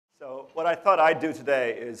what I thought I'd do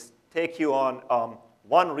today is take you on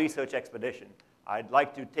one research expedition. I'd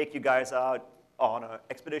like to take you guys out on an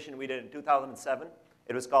expedition we did in 2007.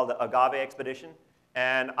 It was called the AGAVE expedition,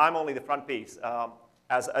 and I'm only the front piece.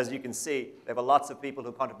 As you can see, there were lots of people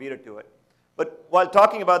who contributed to it. But while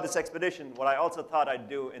talking about this expedition, what I also thought I'd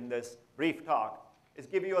do in this brief talk is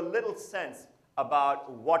give you a little sense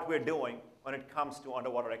about what we're doing when it comes to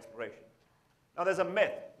underwater exploration. Now, there's a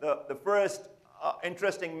myth. The first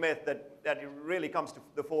interesting myth that really comes to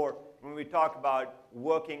the fore when we talk about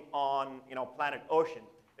working on planet ocean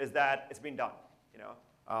is that it's been done.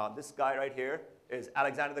 This guy right here is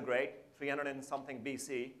Alexander the Great, 300 and something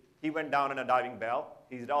BC. He went down in a diving bell.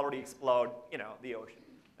 He's already explored the ocean.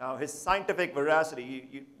 Now, his scientific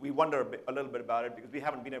veracity, we wonder a little bit about it because we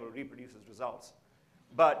haven't been able to reproduce his results.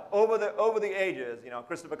 But over the ages,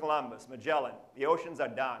 Christopher Columbus, Magellan, the oceans are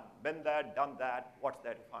done. Been there, done that. What's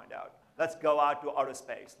there to find out? Let's go out to outer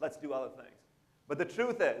space. Let's do other things. But the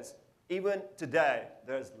truth is, even today,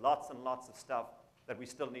 there's lots and lots of stuff that we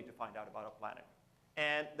still need to find out about our planet.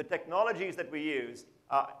 And the technologies that we use,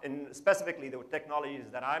 and specifically the technologies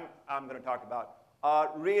that I'm going to talk about,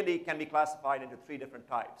 really can be classified into 3 different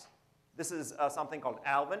types. This is something called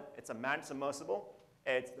Alvin. It's a manned submersible.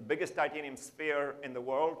 It's the biggest titanium sphere in the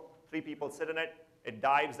world. 3 people sit in it. It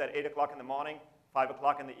dives at 8 o'clock in the morning. 5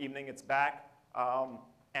 o'clock in the evening, it's back.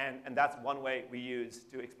 And that's one way we use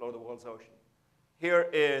to explore the world's ocean. Here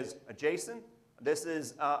is Jason. This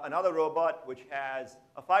is another robot which has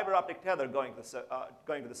a fiber optic tether going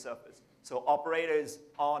to the surface. So operators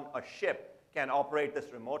on a ship can operate this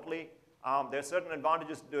remotely. There are certain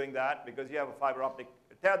advantages to doing that because you have a fiber optic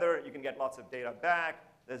tether. You can get lots of data back.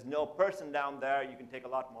 There's no person down there. You can take a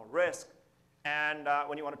lot more risk. And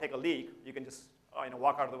when you want to take a leak, you can just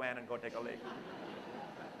walk out of the van and go take a leak.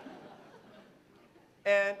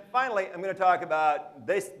 And finally, I'm going to talk about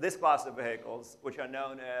this class of vehicles, which are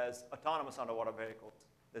known as autonomous underwater vehicles.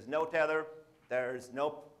 There's no tether. There's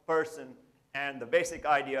no person. And the basic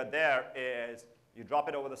idea there is you drop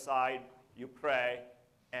it over the side, you pray,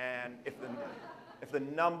 and if the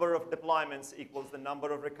number of deployments equals the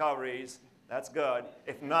number of recoveries, that's good.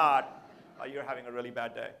 If not, you're having a really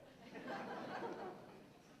bad day.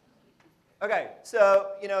 OK,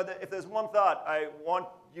 so if there's one thought I want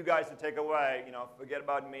you guys to take away, forget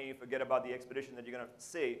about me, forget about the expedition that you're going to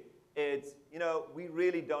see, it's, we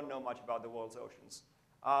really don't know much about the world's oceans.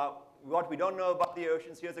 What we don't know about the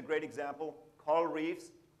oceans, here's a great example. Coral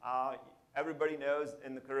reefs. Everybody knows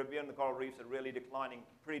in the Caribbean, the coral reefs are really declining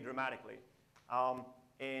pretty dramatically.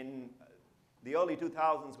 In the early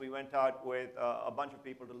 2000s, we went out with a bunch of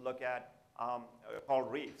people to look at coral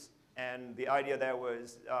reefs. And the idea there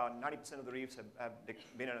was 90% of the reefs have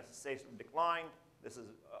been in a state of decline. This is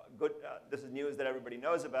this is news that everybody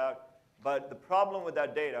knows about. But the problem with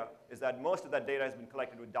that data is that most of that data has been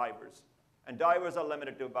collected with divers. And divers are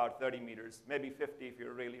limited to about 30 meters, maybe 50 if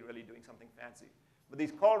you're really, really doing something fancy. But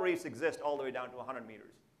these coral reefs exist all the way down to 100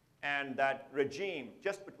 meters. And that regime,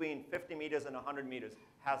 just between 50 meters and 100 meters,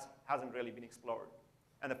 hasn't really been explored.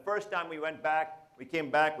 And the first time we went back, we came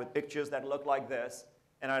back with pictures that looked like this.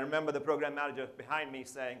 And I remember the program manager behind me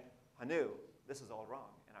saying, Hanu, this is all wrong.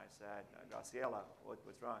 And I said, Graciela,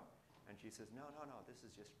 what's wrong? And she says, no, this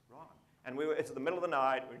is just wrong. And it's the middle of the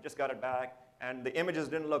night. We just got it back. And the images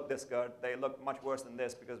didn't look this good. They looked much worse than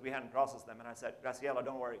this because we hadn't processed them. And I said, Graciela,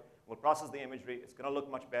 don't worry. We'll process the imagery. It's going to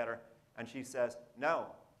look much better. And she says, no,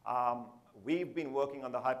 we've been working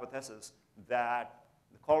on the hypothesis that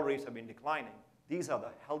the coral reefs have been declining. These are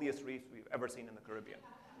the healthiest reefs we've ever seen in the Caribbean.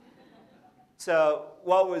 So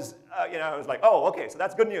what was, I was like, oh, OK, so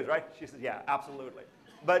that's good news, right? She says, yeah, absolutely.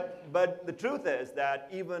 But the truth is that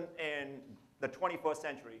even in the 21st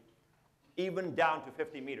century, even down to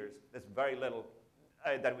 50 meters, there's very little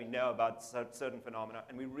that we know about certain phenomena,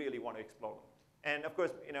 and we really want to explore them. And of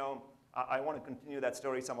course, I want to continue that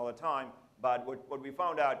story some other time, but what we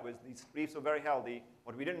found out was these reefs were very healthy.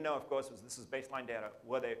 What we didn't know, of course, was this is baseline data.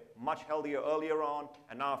 Were they much healthier earlier on?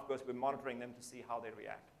 And now, of course, we're monitoring them to see how they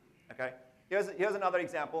react. Okay? Here's another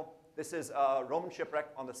example. This is a Roman shipwreck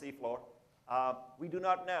on the seafloor. We do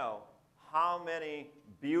not know how many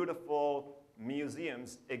beautiful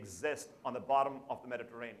museums exist on the bottom of the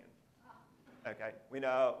Mediterranean. Okay, we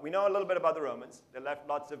know a little bit about the Romans. They left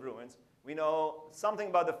lots of ruins. We know something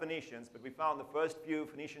about the Phoenicians, but we found the first few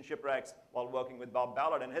Phoenician shipwrecks while working with Bob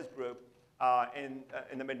Ballard and his group in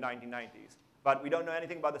the mid-1990s. But we don't know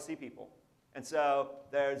anything about the sea people. And so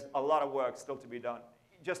there's a lot of work still to be done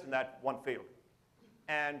just in that one field.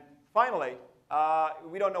 And finally,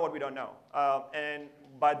 we don't know what we don't know. And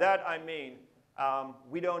by that, I mean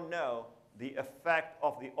we don't know the effect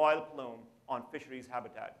of the oil plume on fisheries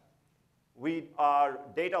habitat. We are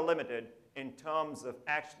data limited in terms of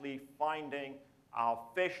actually finding our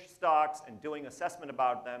fish stocks and doing assessment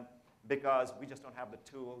about them because we just don't have the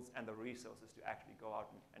tools and the resources to actually go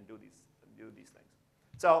out and do these things.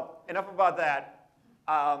 So enough about that.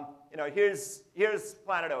 Here's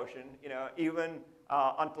planet ocean. Even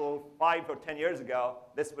until 5 or 10 years ago,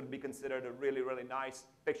 this would be considered a really, really nice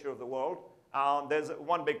picture of the world. There's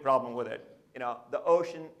one big problem with it. The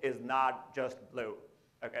ocean is not just blue.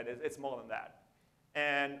 Okay, it's more than that.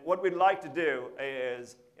 And what we'd like to do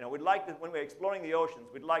is, when we're exploring the oceans,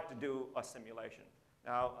 we'd like to do a simulation.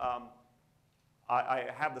 Now, I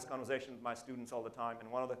have this conversation with my students all the time,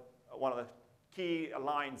 and one of the key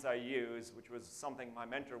lines I use, which was something my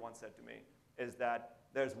mentor once said to me, is that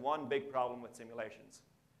there's one big problem with simulations.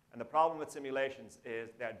 And the problem with simulations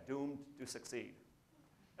is they're doomed to succeed.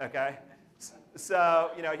 Okay?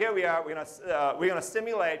 So, here we are. We're going to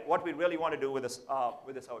simulate what we really want to do with this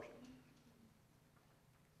ocean.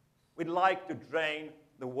 We'd like to drain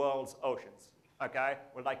the world's oceans. Okay?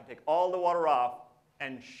 We'd like to take all the water off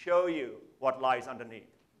and show you what lies underneath,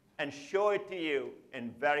 and show it to you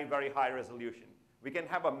in very, very high resolution. We can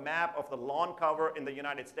have a map of the lawn cover in the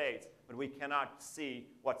United States, but we cannot see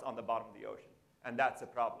what's on the bottom of the ocean, and that's a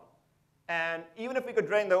problem. And even if we could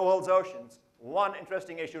drain the world's oceans, one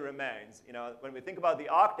interesting issue remains. When we think about the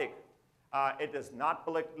Arctic, it is not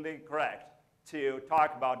politically correct to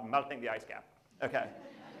talk about melting the ice cap. Okay.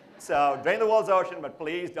 So drain the world's ocean, but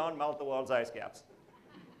please don't melt the world's ice caps.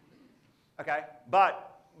 Okay?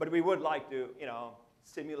 But we would like to,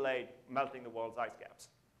 simulate melting the world's ice caps.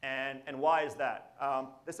 And why is that?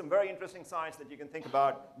 There's some very interesting science that you can think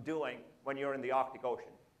about doing when you're in the Arctic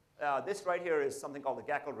Ocean. This right here is something called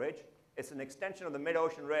the Gackel Ridge. It's an extension of the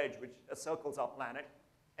mid-ocean ridge, which circles our planet.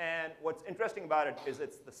 And what's interesting about it is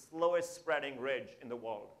it's the slowest spreading ridge in the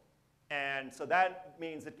world. And so that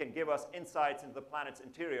means it can give us insights into the planet's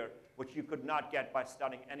interior, which you could not get by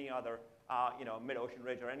studying any other mid-ocean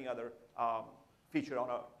ridge or any other feature on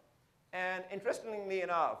Earth. And interestingly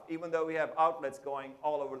enough, even though we have outlets going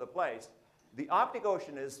all over the place, the Arctic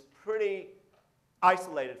Ocean is pretty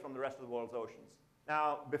isolated from the rest of the world's oceans.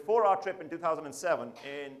 Now, before our trip in 2007,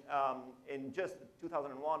 in just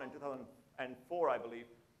 2001 and 2004, I believe,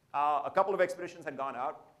 a couple of expeditions had gone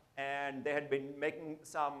out, and they had been making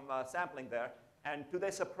some sampling there. And to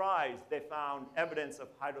their surprise, they found evidence of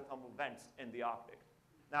hydrothermal vents in the Arctic.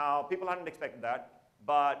 Now, people hadn't expected that,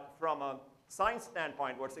 but from a science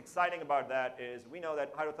standpoint, what's exciting about that is we know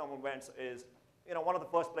that hydrothermal vents is one of the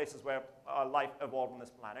first places where life evolved on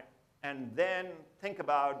this planet. And then think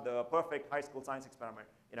about the perfect high school science experiment.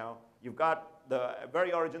 You've got the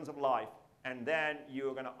very origins of life, and then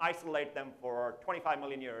you're going to isolate them for 25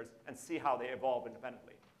 million years and see how they evolve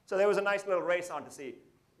independently. So there was a nice little race on to see,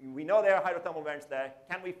 we know there are hydrothermal vents there.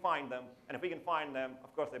 Can we find them? And if we can find them,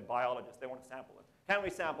 of course, they're biologists. They want to sample them. Can we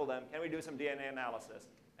sample them? Can we do some DNA analysis?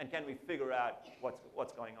 And can we figure out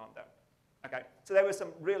what's going on there? Okay, so there was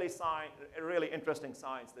some really interesting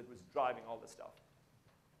science that was driving all this stuff.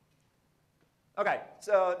 Okay,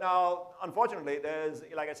 so now, unfortunately, there's,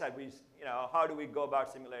 like I said, how do we go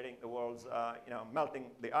about simulating the world's, melting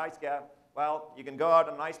the ice cap? Well, you can go out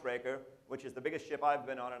on an icebreaker, which is the biggest ship I've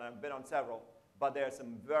been on, and I've been on several. But there are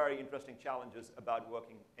some very interesting challenges about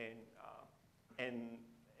working in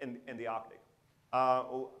the Arctic.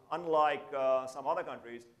 Unlike some other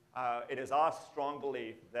countries, it is our strong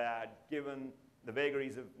belief that given the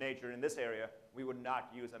vagaries of nature in this area, we would not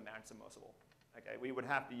use a manned submersible. Okay, we would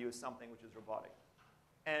have to use something which is robotic.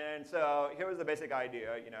 And so here is the basic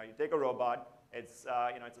idea. You take a robot. It's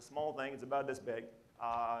a small thing. It's about this big.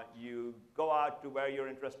 You go out to where you're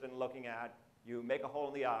interested in looking at. You make a hole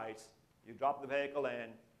in the ice. You drop the vehicle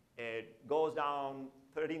in. It goes down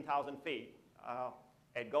 13,000 feet.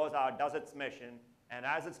 It goes out, does its mission. And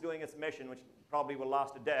as it's doing its mission, which probably will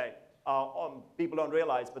last a day, people don't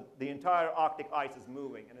realize, but the entire Arctic ice is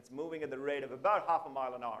moving. And it's moving at the rate of about half a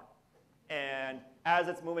mile an hour. And as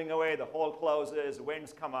it's moving away, the hole closes,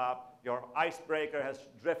 winds come up, your icebreaker has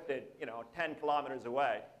drifted 10 kilometers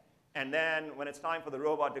away. And then when it's time for the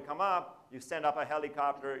robot to come up, you send up a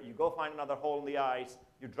helicopter, you go find another hole in the ice,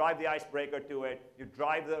 you drive the icebreaker to it, you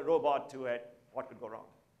drive the robot to it. What could go wrong?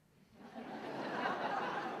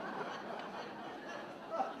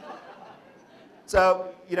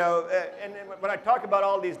 So, and when I talk about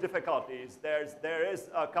all these difficulties, there is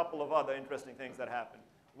a couple of other interesting things that happen.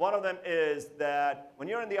 One of them is that when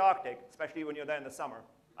you're in the Arctic, especially when you're there in the summer,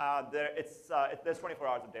 there's 24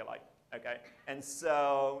 hours of daylight, okay? And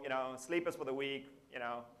so, sleep is for the weak,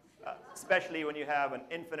 especially when you have an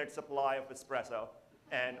infinite supply of espresso.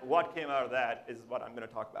 And what came out of that is what I'm going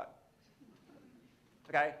to talk about.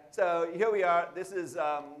 Okay, so here we are. This is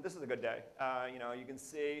a good day. You can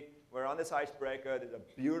see we're on this icebreaker. There's a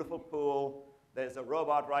beautiful pool. There's a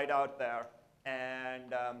robot right out there,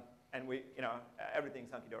 and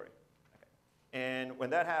everything's hunky-dory. Okay. And when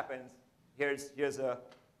that happens, here's an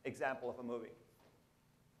example of a movie.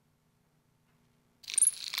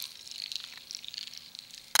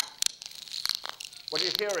 What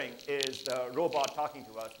you're hearing is the robot talking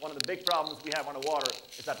to us. One of the big problems we have underwater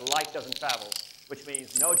is that light doesn't travel, which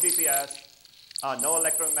means no GPS, no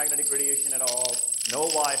electromagnetic radiation at all, no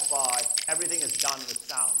Wi-Fi. Everything is done with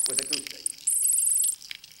sound, with acoustics.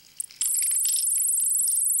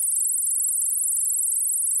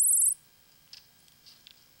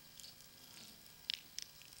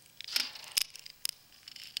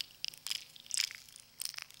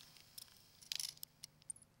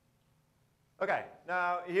 Okay,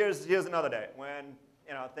 now here's another day when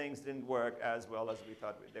things didn't work as well as we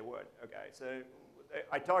thought they would. Okay, so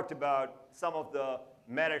I talked about some of the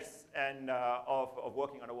merits of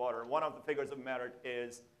working underwater. One of the figures of merit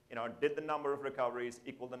is did the number of recoveries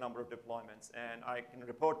equal the number of deployments? And I can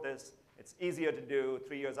report this. It's easier to do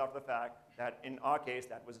 3 years after the fact that in our case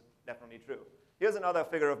that was definitely true. Here's another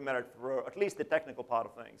figure of merit for at least the technical part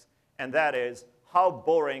of things, and that is how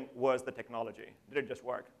boring was the technology? Did it just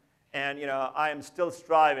work? And I am still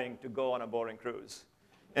striving to go on a boring cruise.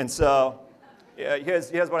 And so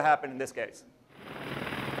here's what happened in this case.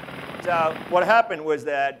 So what happened was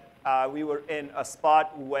that we were in a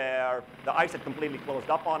spot where the ice had completely closed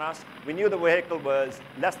up on us. We knew the vehicle was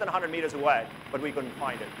less than 100 meters away, but we couldn't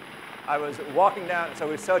find it. I was walking down, so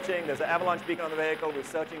we're searching. There's an avalanche beacon on the vehicle. We're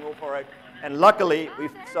searching for it. And luckily, we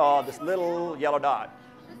saw this little yellow dot.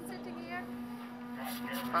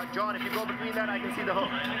 John, if you go between that, I can see the hook.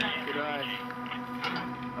 Good eye.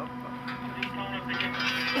 Oh.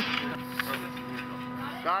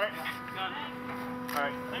 Got it? Got it. All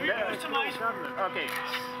right. Let me put some ice. Okay.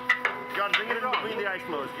 John, bring it in between the ice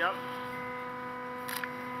floes. Yep.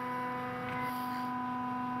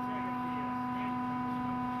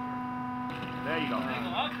 There you go.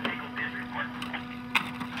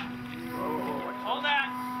 Whoa. Hold that.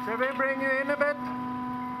 Should we bring you in a bit?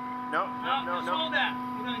 No. Just hold that.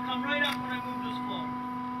 We're going to come right up when I move this floor.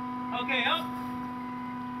 Okay, up.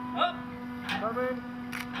 Up. Come in.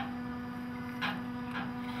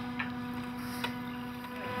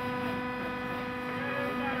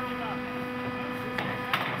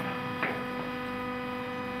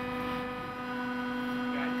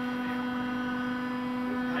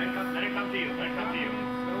 Let it come to you. Let it come to you.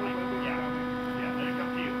 Yeah, let it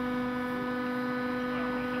come to you.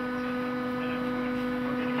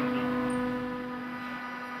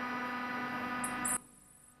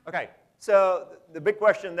 Okay, so the big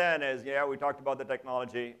question then is, we talked about the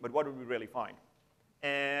technology, but what did we really find?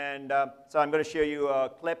 And so I'm going to show you a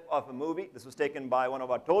clip of a movie. This was taken by one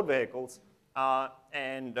of our towed vehicles from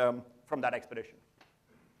that expedition.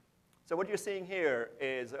 So what you're seeing here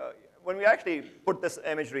is when we actually put this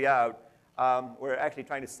imagery out, we're actually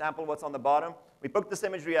trying to sample what's on the bottom. We put this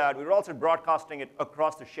imagery out. We were also broadcasting it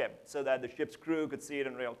across the ship so that the ship's crew could see it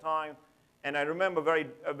in real time. And I remember very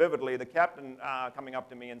vividly the captain coming up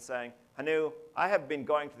to me and saying, Hanu, I have been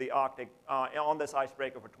going to the Arctic on this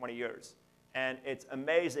icebreaker for 20 years. And it's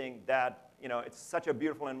amazing that it's such a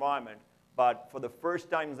beautiful environment. But for the first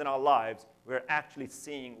times in our lives, we're actually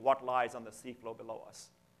seeing what lies on the seafloor below us.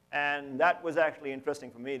 And that was actually interesting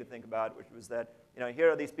for me to think about, which was that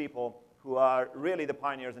here are these people who are really the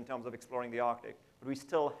pioneers in terms of exploring the Arctic, but we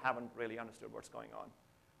still haven't really understood what's going on.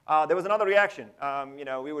 There was another reaction.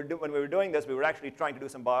 When we were doing this, we were actually trying to do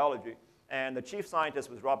some biology. And the chief scientist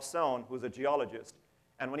was Rob Sohn, who's a geologist.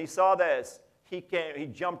 And when he saw this, he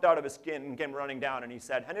jumped out of his skin and came running down, and he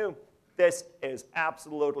said, Hanu, this is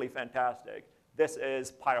absolutely fantastic. This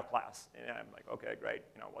is pyroclast. And I'm like, OK, great.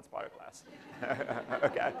 What's pyroclast?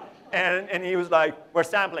 OK. And he was like, we're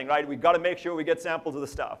sampling, right? We've got to make sure we get samples of the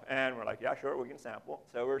stuff. And we're like, yeah, sure, we can sample.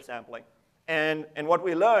 So we're sampling. And what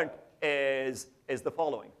we learned is the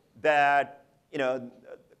following, that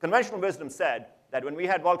conventional wisdom said that when we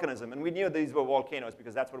had volcanism, and we knew these were volcanoes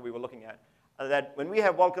because that's what we were looking at, that when we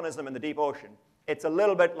have volcanism in the deep ocean, it's a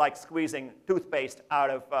little bit like squeezing toothpaste out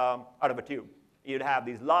of a tube. You'd have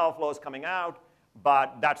these lava flows coming out,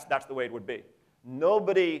 but that's the way it would be.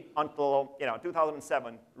 Nobody until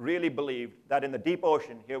 2007 really believed that in the deep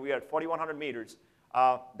ocean, here we are at 4,100 meters,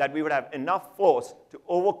 that we would have enough force to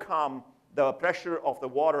overcome the pressure of the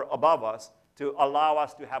water above us to allow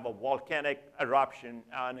us to have a volcanic eruption,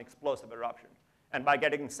 an explosive eruption. And by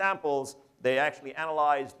getting samples, they actually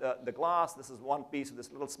analyzed the glass. This is one piece of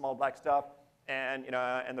this little small black stuff, and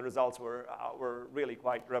the results were really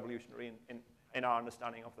quite revolutionary in our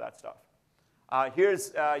understanding of that stuff.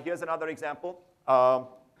 Here's another example.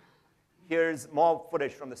 Here's more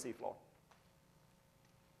footage from the seafloor.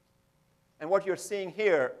 And what you're seeing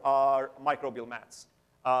here are microbial mats.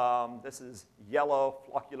 This is yellow,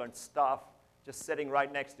 flocculent stuff just sitting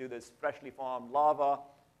right next to this freshly formed lava.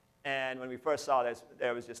 And when we first saw this,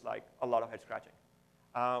 there was just like a lot of head scratching.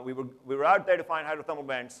 We were out there to find hydrothermal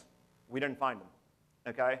vents. We didn't find them,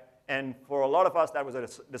 okay? And for a lot of us, that was a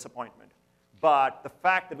disappointment. But the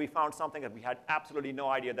fact that we found something that we had absolutely no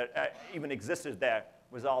idea that even existed there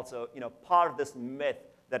was also, part of this myth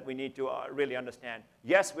that we need to really understand.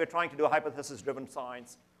 Yes, we're trying to do a hypothesis-driven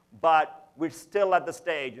science, but we're still at the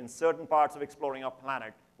stage in certain parts of exploring our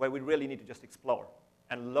planet where we really need to just explore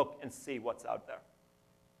and look and see what's out there.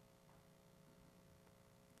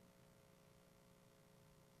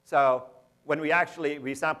 So when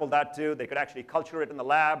we sampled that too, they could actually culture it in the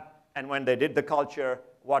lab, and when they did the culture,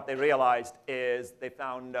 what they realized is they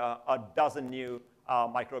found a dozen new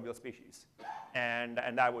microbial species, and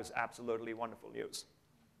that was absolutely wonderful news.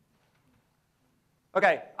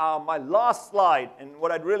 Okay, my last slide, and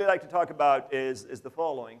what I'd really like to talk about is the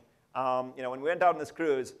following. When we went out on this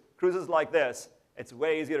cruises like this, it's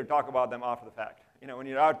way easier to talk about them after the fact. When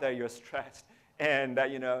you're out there, you're stressed, and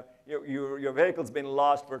your vehicle's been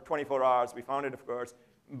lost for 24 hours. We found it, of course,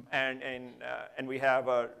 and we have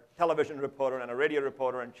a television reporter and a radio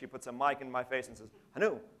reporter, and she puts a mic in my face and says,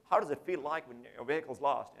 "Hanu, how does it feel like when your vehicle's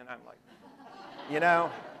lost?" And I'm like,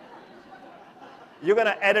 you're going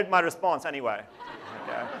to edit my response anyway.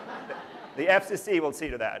 Okay? The FCC will see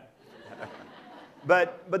to that.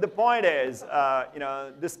 But the point is,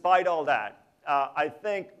 despite all that, I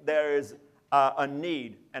think there is a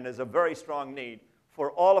need, and there's a very strong need,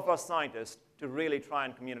 for all of us scientists to really try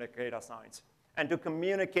and communicate our science, and to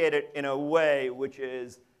communicate it in a way which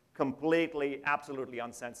is completely, absolutely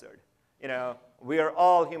uncensored. We are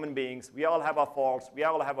all human beings. We all have our faults. We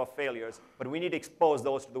all have our failures. But we need to expose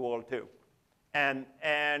those to the world too. And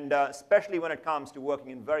especially when it comes to working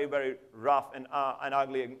in very, very rough and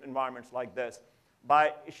ugly environments like this.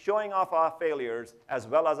 By showing off our failures as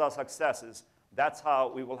well as our successes, that's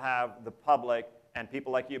how we will have the public and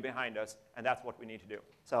people like you behind us, and that's what we need to do.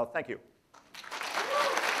 So thank you.